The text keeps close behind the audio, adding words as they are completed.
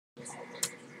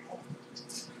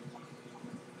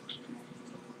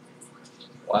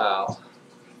Wow.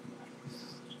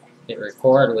 Hit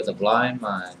record with a blind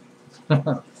mind.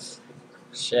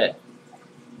 Shit.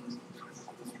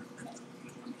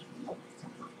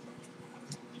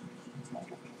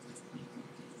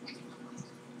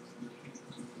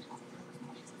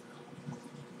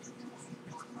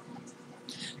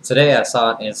 Today I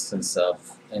saw an instance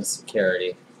of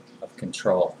insecurity, of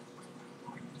control.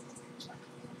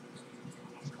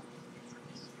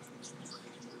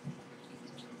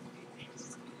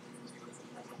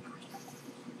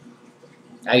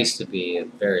 I used to be a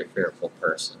very fearful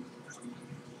person,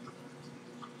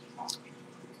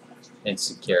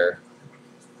 insecure,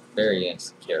 very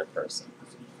insecure person.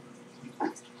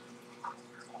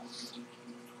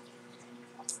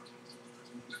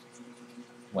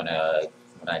 When I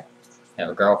have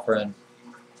a girlfriend,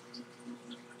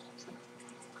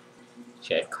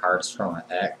 she had cards from an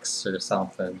ex or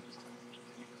something.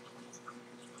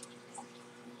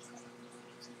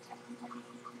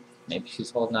 Maybe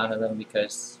she's holding on to them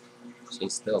because she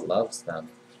still loves them.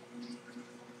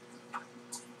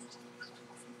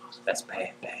 That's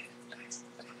bad, bad, bad,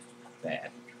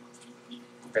 bad.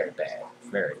 Very bad.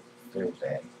 Very, very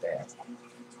bad, bad.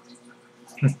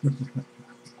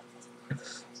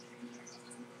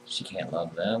 She can't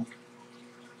love them.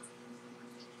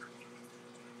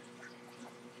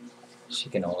 She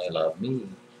can only love me.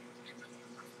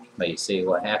 But you see,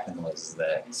 what happened was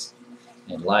that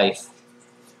in life,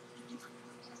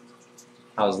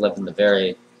 I was living the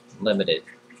very limited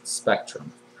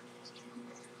spectrum.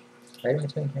 Right in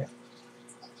between here.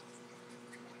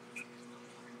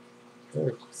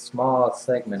 Very small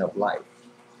segment of life.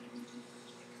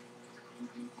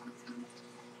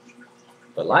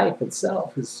 But life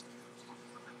itself is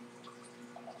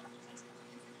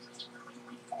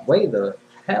way the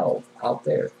hell out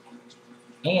there.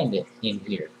 And in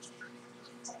here.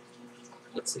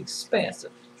 It's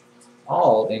expansive.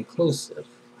 All inclusive.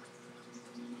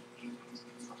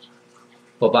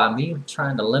 But by me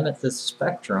trying to limit this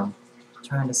spectrum,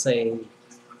 trying to say,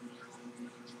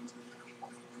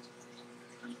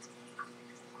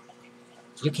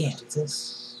 you can't do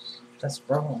this, that's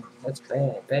wrong, that's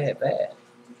bad, bad, bad,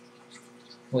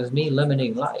 was me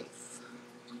limiting life.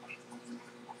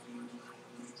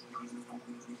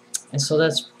 And so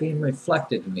that's being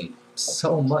reflected in me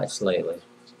so much lately.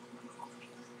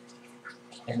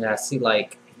 And I see,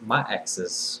 like, my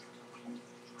exes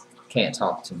can't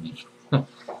talk to me.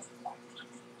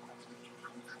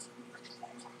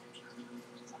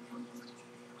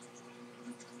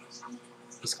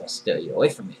 He's gonna steal you away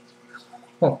from me.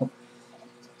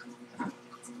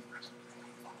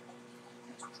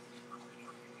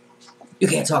 You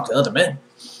can't talk to other men.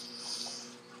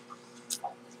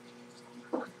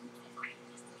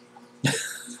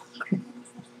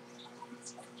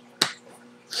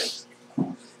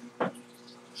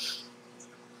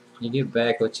 You give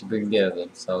back what you've been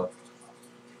given, so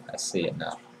I see it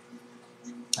now.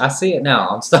 I see it now.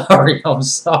 I'm sorry. I'm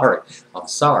sorry. I'm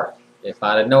sorry. If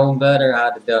I'd have known better,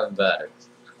 I'd have done better.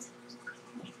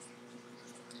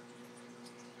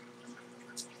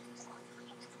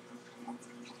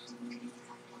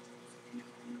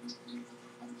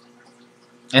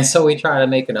 And so we try to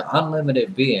make an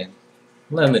unlimited being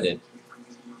limited.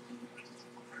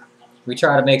 We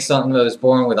try to make something that was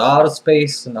born with all the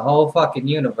space in the whole fucking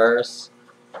universe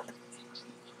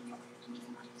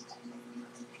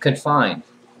confined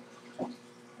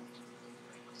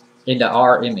into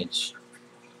our image.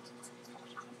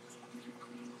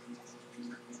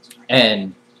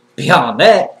 And beyond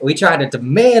that, we try to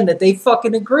demand that they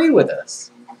fucking agree with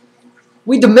us.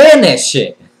 We demand that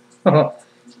shit.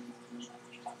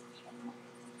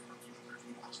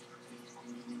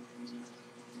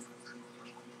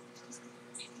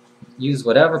 Use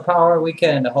whatever power we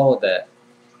can to hold that.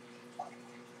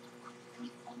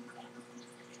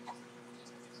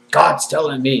 God's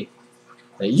telling me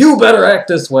that you better act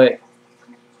this way.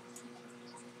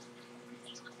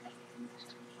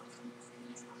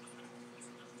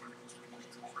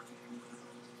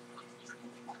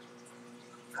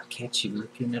 I'll catch you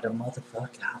looking at a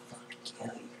motherfucker, I'll fucking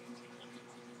kill you.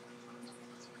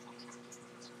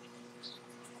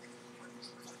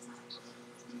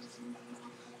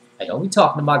 Hey, don't be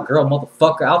talking to my girl,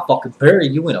 motherfucker. I'll fucking bury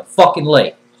you in a fucking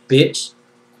lake, bitch.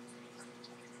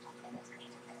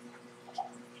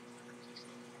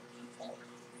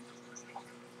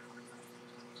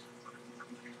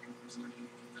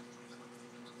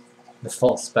 The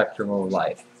full spectrum of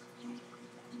life.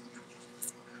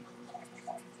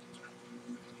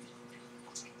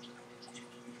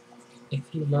 If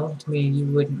you loved me, you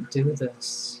wouldn't do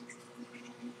this.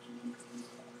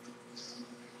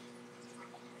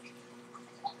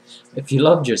 If you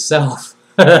loved yourself,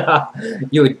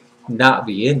 you would not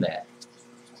be in that.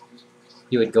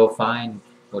 You would go find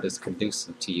what is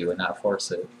conducive to you and not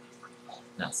force it.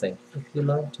 Not say, if you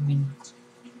loved me,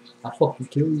 I'll fucking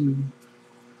kill you.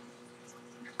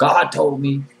 God told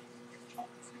me.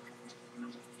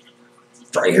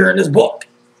 It's right here in this book.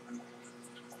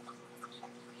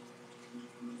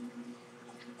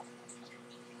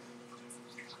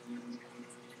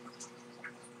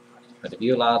 But if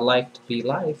you allowed life to be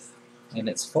life in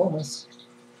its fullness,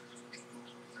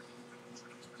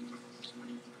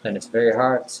 then it's very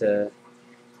hard to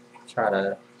try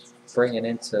to bring it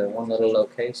into one little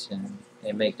location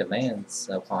and make demands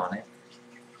upon it,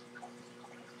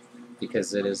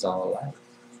 because it is all life.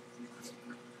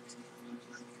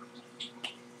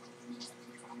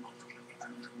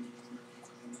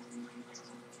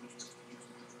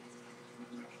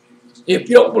 If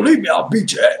you don't believe me, I'll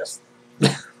beat your ass.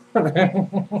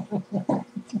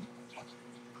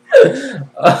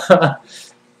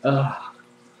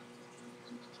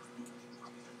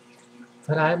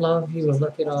 But I love you.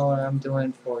 Look at all I'm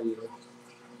doing for you.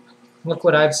 Look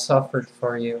what I've suffered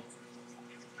for you.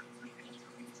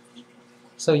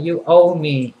 So you owe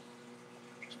me.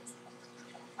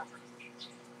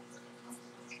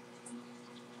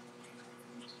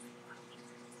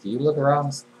 Do you look around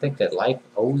and think that life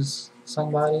owes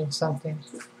somebody something?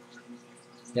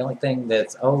 The only thing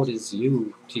that's owed is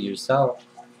you to yourself,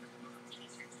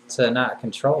 to not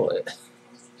control it.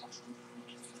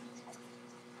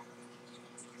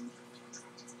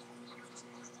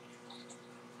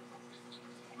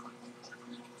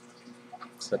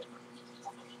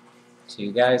 So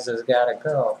you guys has gotta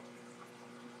go.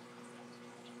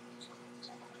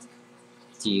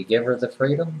 Do you give her the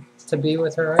freedom to be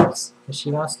with her ex if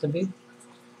she wants to be?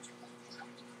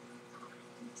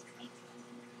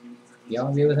 You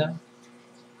want to be with him?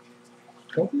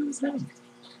 Go be with him.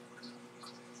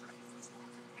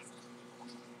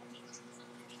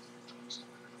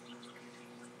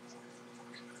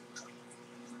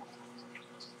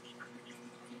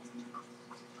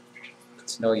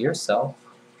 To know yourself,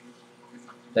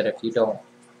 that if you don't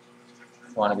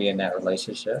want to be in that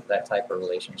relationship, that type of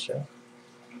relationship,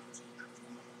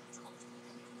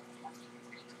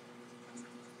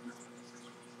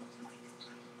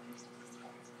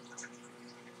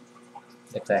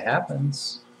 if that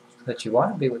happens, that you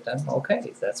want to be with them,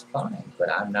 okay, that's fine.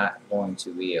 But I'm not going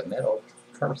to be a middle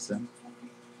person.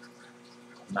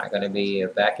 I'm not going to be a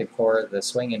back and forth, the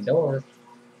swinging door.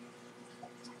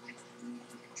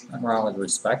 Nothing wrong with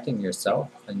respecting yourself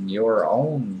and your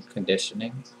own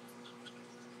conditioning.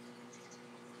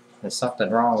 There's something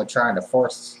wrong with trying to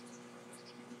force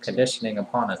conditioning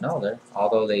upon another,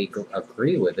 although they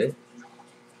agree with it.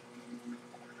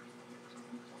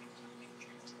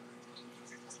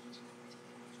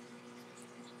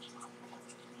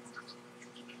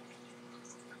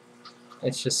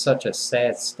 It's just such a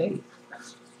sad state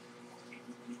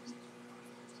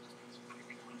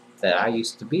that I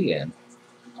used to be in.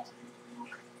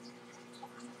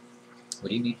 What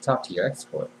do you need to talk to your ex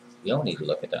for? You don't need to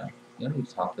look at them. You don't need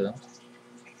to talk to them.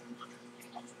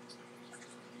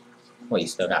 What, you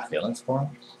still got feelings for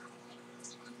them?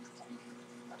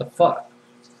 The fuck?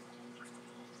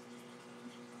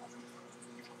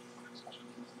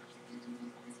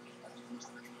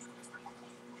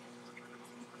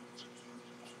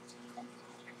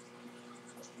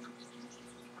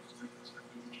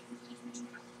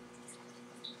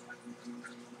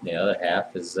 The other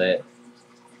half is that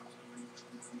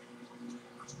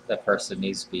the person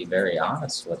needs to be very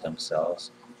honest with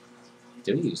themselves.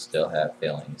 Do you still have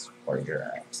feelings for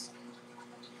your ex?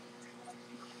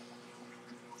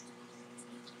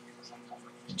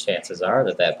 And chances are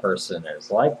that that person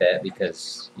is like that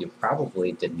because you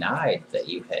probably denied that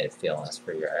you had feelings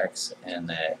for your ex, and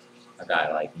that a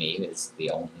guy like me is the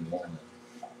only one.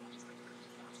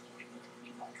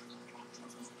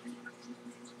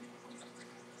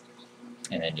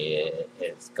 And then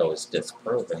it goes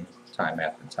disproven time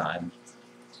after time.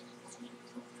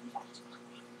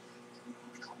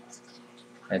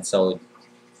 And so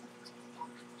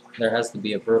there has to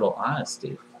be a brutal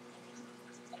honesty.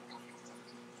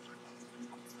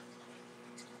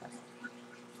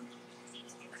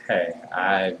 Hey,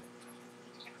 I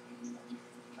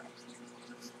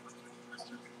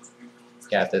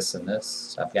got this and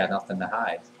this. I've got nothing to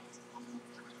hide.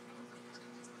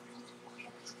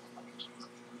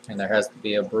 And there has to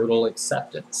be a brutal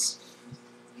acceptance.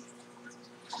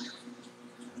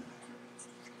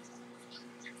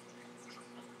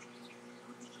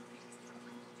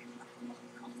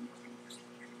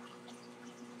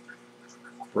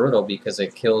 Brutal because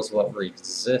it kills what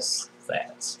resists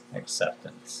that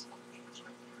acceptance.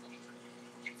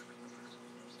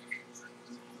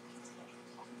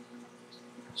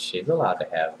 She's allowed to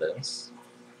have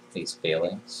these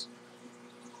feelings.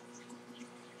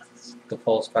 It's the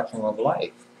full spectrum of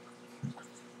life.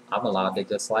 I'm allowed to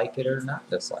dislike it or not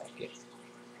dislike it.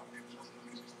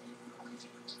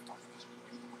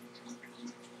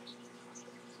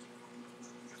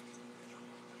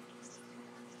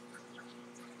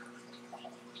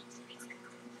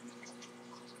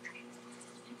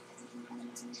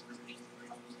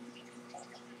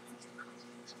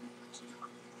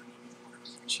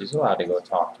 She's allowed to go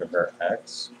talk to her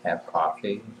ex, have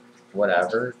coffee,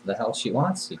 whatever the hell she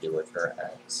wants to do with her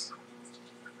ex.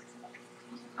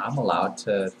 I'm allowed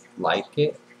to like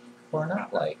it or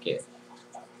not like it.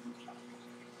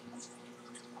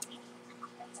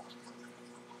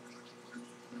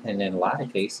 And in a lot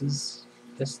of cases,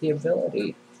 just the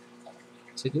ability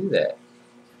to do that.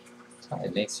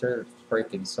 It makes her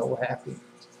freaking so happy.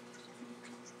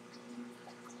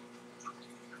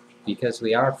 Because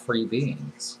we are free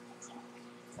beings.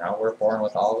 Now we're born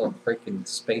with all the freaking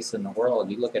space in the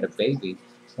world. You look at a baby,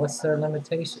 what's their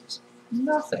limitations?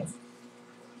 Nothing.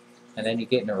 And then you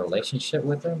get in a relationship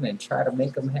with them and try to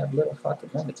make them have little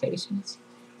fucking limitations.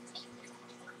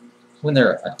 When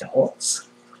they're adults.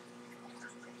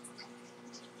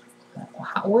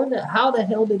 How the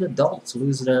hell did adults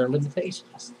lose their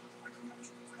limitations?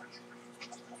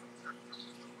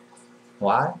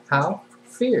 Why? How?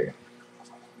 Fear.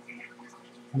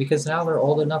 Because now they're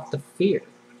old enough to fear.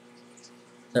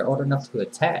 They're old enough to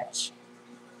attach.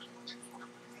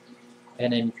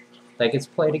 And then that gets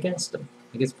played against them.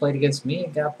 It gets played against me.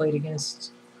 It got played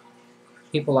against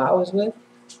people I was with.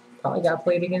 Probably got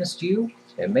played against you.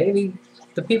 And maybe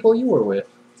the people you were with.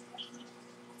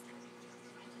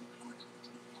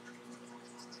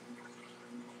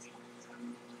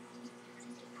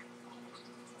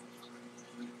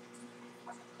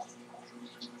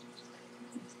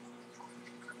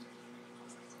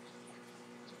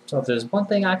 So if there's one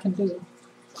thing I can do,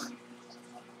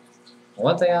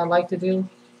 one thing I like to do,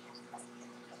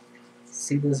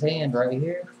 see this hand right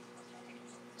here?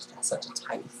 It's got such a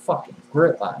tight fucking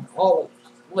grip on all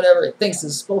whatever it thinks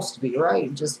is supposed to be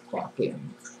right. Just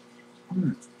fucking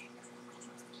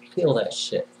feel that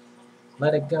shit.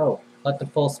 Let it go. Let the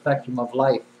full spectrum of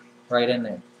life right in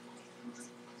there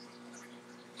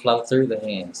flow through the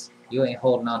hands. You ain't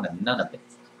holding on to none of it.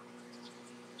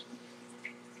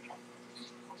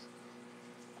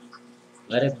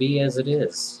 Let it be as it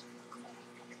is.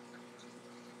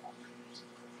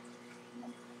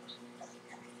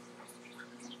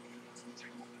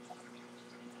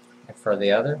 And for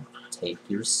the other, take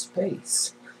your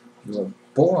space. You were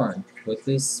born with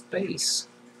this space.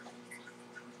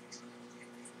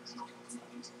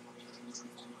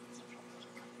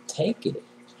 Take it.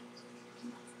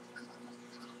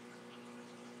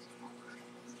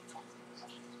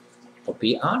 But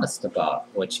be honest about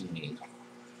what you need.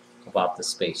 About the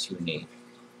space you need.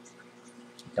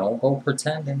 Don't go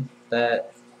pretending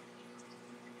that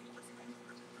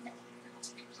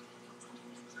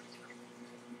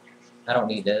I don't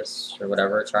need this or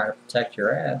whatever, trying to protect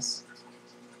your ass.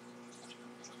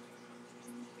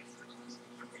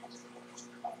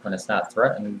 When it's not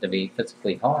threatened to be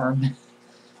physically harmed,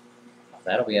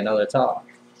 that'll be another talk.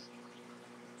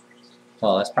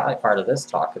 Well, that's probably part of this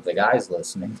talk if the guy's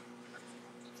listening.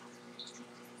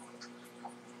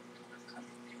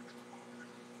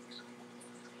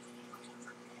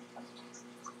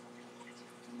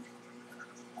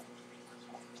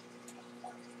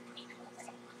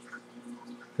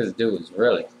 Because dudes,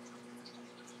 really.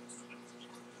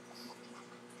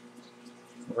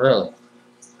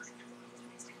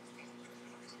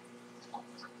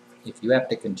 If you have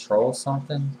to control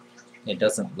something, it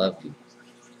doesn't love you.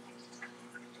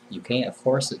 You can't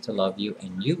force it to love you,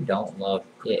 and you don't love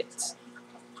it.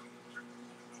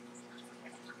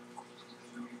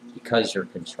 Because you're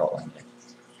controlling it.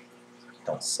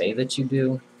 Don't say that you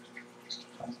do.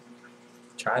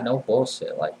 Try no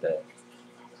bullshit like that.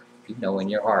 You know in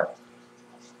your heart.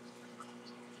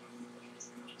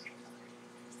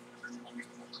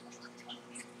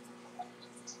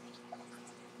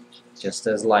 Just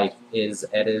as life is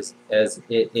as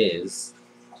it is,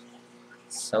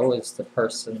 so is the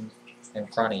person in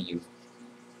front of you.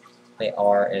 They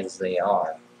are as they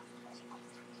are.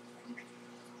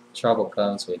 Trouble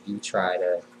comes when you try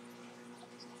to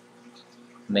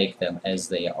make them as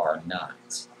they are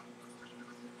not.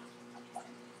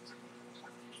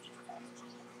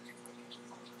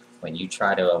 When you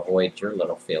try to avoid your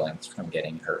little feelings from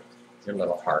getting hurt, your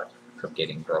little heart from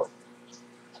getting broke.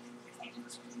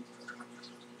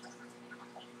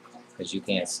 because you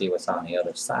can't see what's on the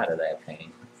other side of that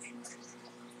pain.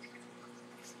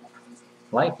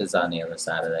 Life is on the other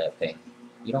side of that pain.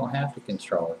 You don't have to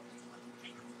control it.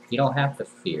 You don't have to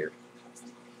fear.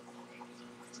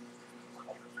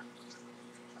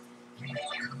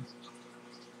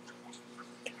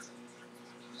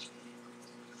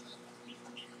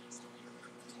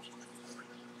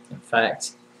 In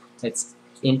fact, it's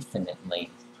infinitely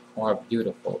more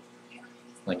beautiful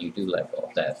when you do let go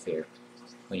of that fear,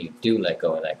 when you do let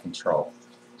go of that control.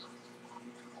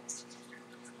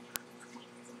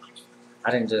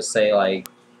 I didn't just say like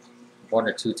 1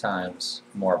 or 2 times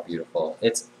more beautiful.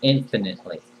 It's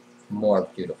infinitely more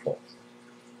beautiful.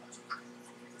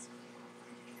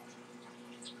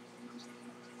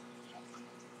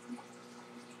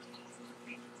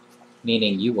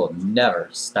 Meaning you will never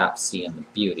stop seeing the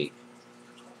beauty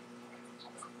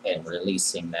and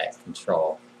releasing that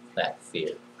control, that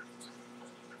fear.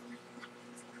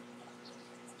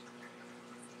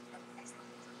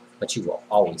 But you will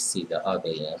always see the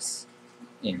ugliness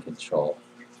in control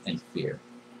and fear.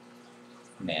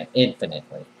 Man,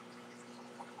 infinitely.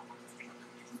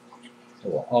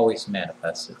 It will always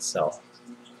manifest itself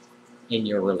in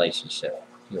your relationship.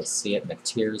 You'll see it in the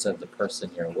tears of the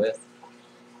person you're with,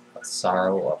 of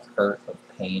sorrow, of hurt, of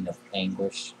pain, of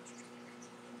anguish.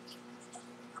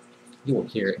 You will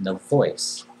hear it in the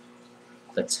voice,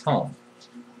 the tone,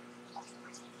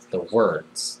 the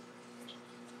words,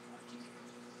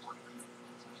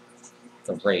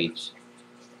 the rage,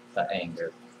 the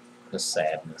anger, the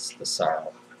sadness, the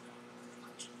sorrow.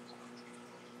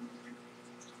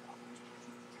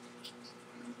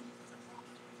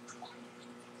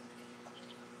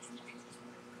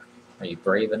 Are you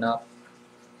brave enough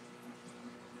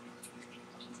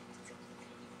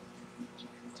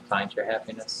to find your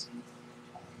happiness?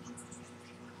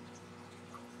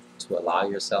 To allow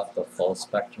yourself the full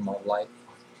spectrum of life?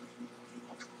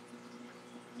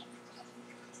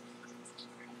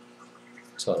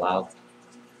 To allow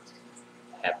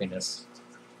happiness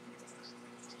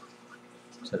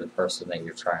to the person that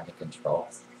you're trying to control?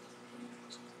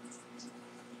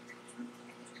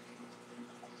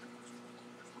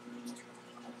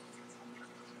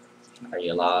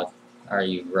 Are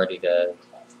you ready to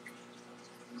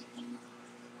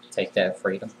take that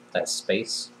freedom, that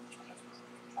space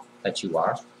that you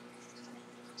are,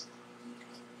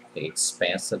 the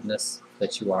expansiveness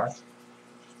that you are,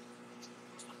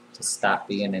 to stop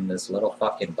being in this little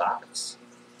fucking box?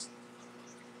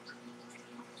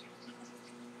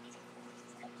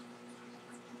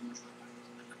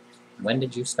 When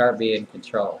did you start being in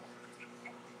control?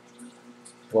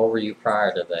 What were you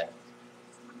prior to that?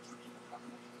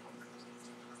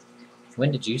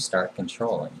 When did you start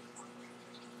controlling?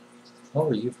 What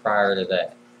were you prior to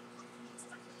that?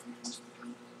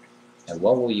 And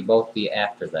what will you both be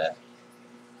after that?